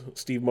lose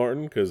Steve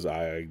Martin, because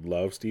I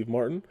love Steve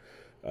Martin.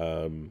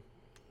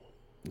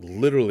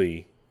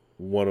 Literally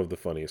one of the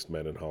funniest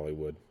men in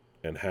Hollywood,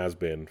 and has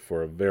been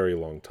for a very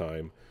long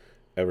time,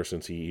 ever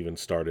since he even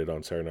started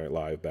on Saturday Night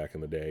Live back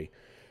in the day.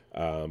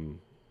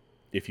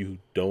 If you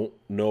don't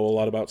know a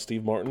lot about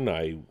Steve Martin,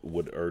 I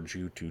would urge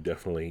you to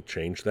definitely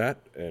change that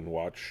and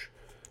watch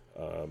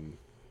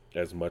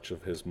as much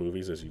of his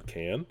movies as you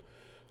can.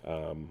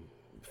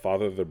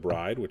 Father of the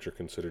Bride, which are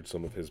considered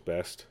some of his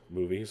best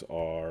movies,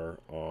 are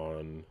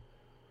on,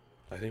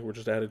 I think we're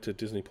just added to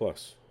Disney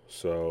Plus.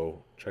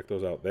 So check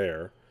those out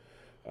there.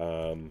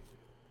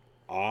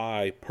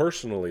 I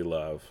personally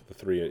love The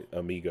Three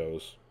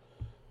Amigos.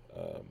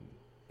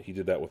 He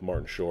did that with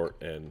Martin Short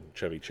and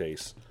Chevy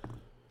Chase.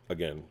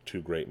 Again,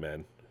 2 great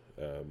men.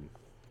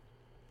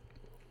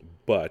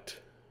 But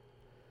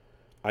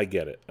I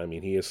get it. I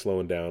mean, he is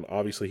slowing down.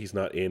 Obviously, he's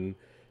not in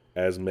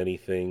as many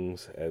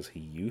things as he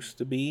used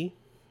to be.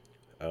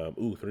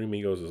 Three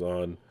Amigos is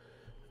on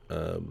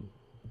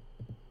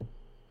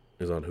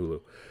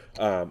Hulu.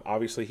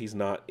 Obviously, he's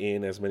not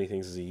in as many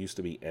things as he used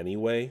to be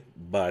anyway,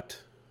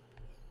 but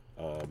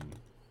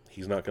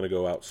he's not going to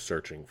go out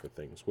searching for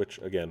things, which,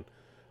 again,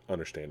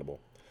 understandable.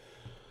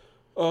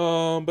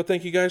 But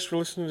thank you guys for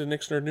listening to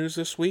Nick's Nerd News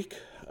this week.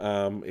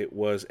 It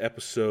was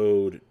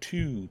episode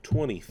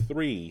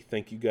 223.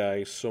 Thank you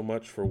guys so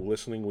much for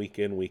listening week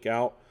in, week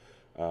out.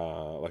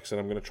 Like I said,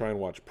 I'm going to try and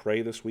watch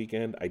Prey this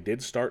weekend. I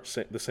did start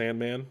The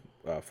Sandman.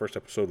 First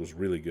episode was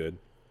really good.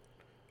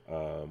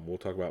 We'll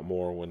talk about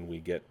more when we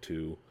get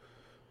to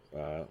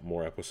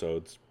more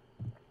episodes.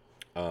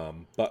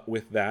 But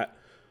with that,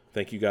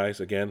 thank you guys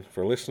again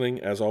for listening.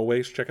 As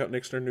always, check out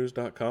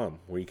nicksnerdnews.com,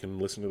 where you can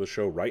listen to the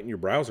show right in your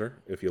browser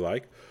if you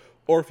like.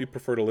 Or if you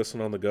prefer to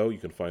listen on the go, you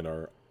can find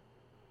our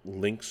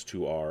links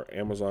to our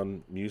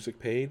Amazon Music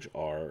page,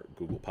 our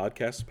Google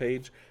Podcasts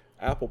page,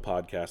 Apple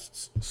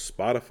Podcasts,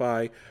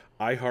 Spotify,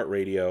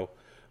 iHeartRadio,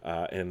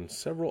 and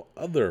several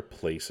other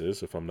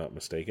places, if I'm not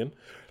mistaken.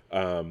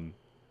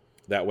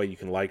 That way you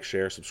can like,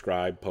 share,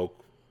 subscribe,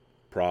 poke,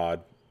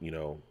 prod,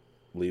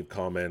 leave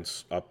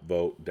comments,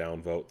 upvote,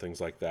 downvote,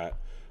 things like that.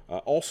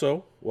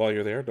 Also, while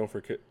you're there, don't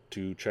forget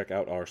to check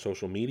out our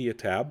social media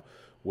tab,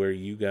 where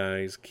you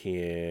guys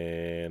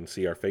can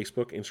see our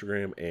Facebook,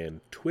 Instagram, and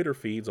Twitter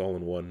feeds all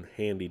in one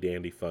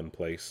handy-dandy fun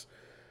place.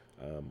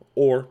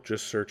 Or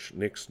just search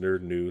Nick's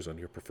Nerd News on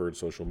your preferred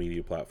social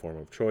media platform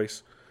of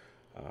choice.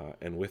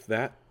 And with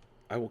that,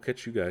 I will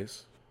catch you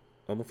guys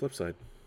on the flip side.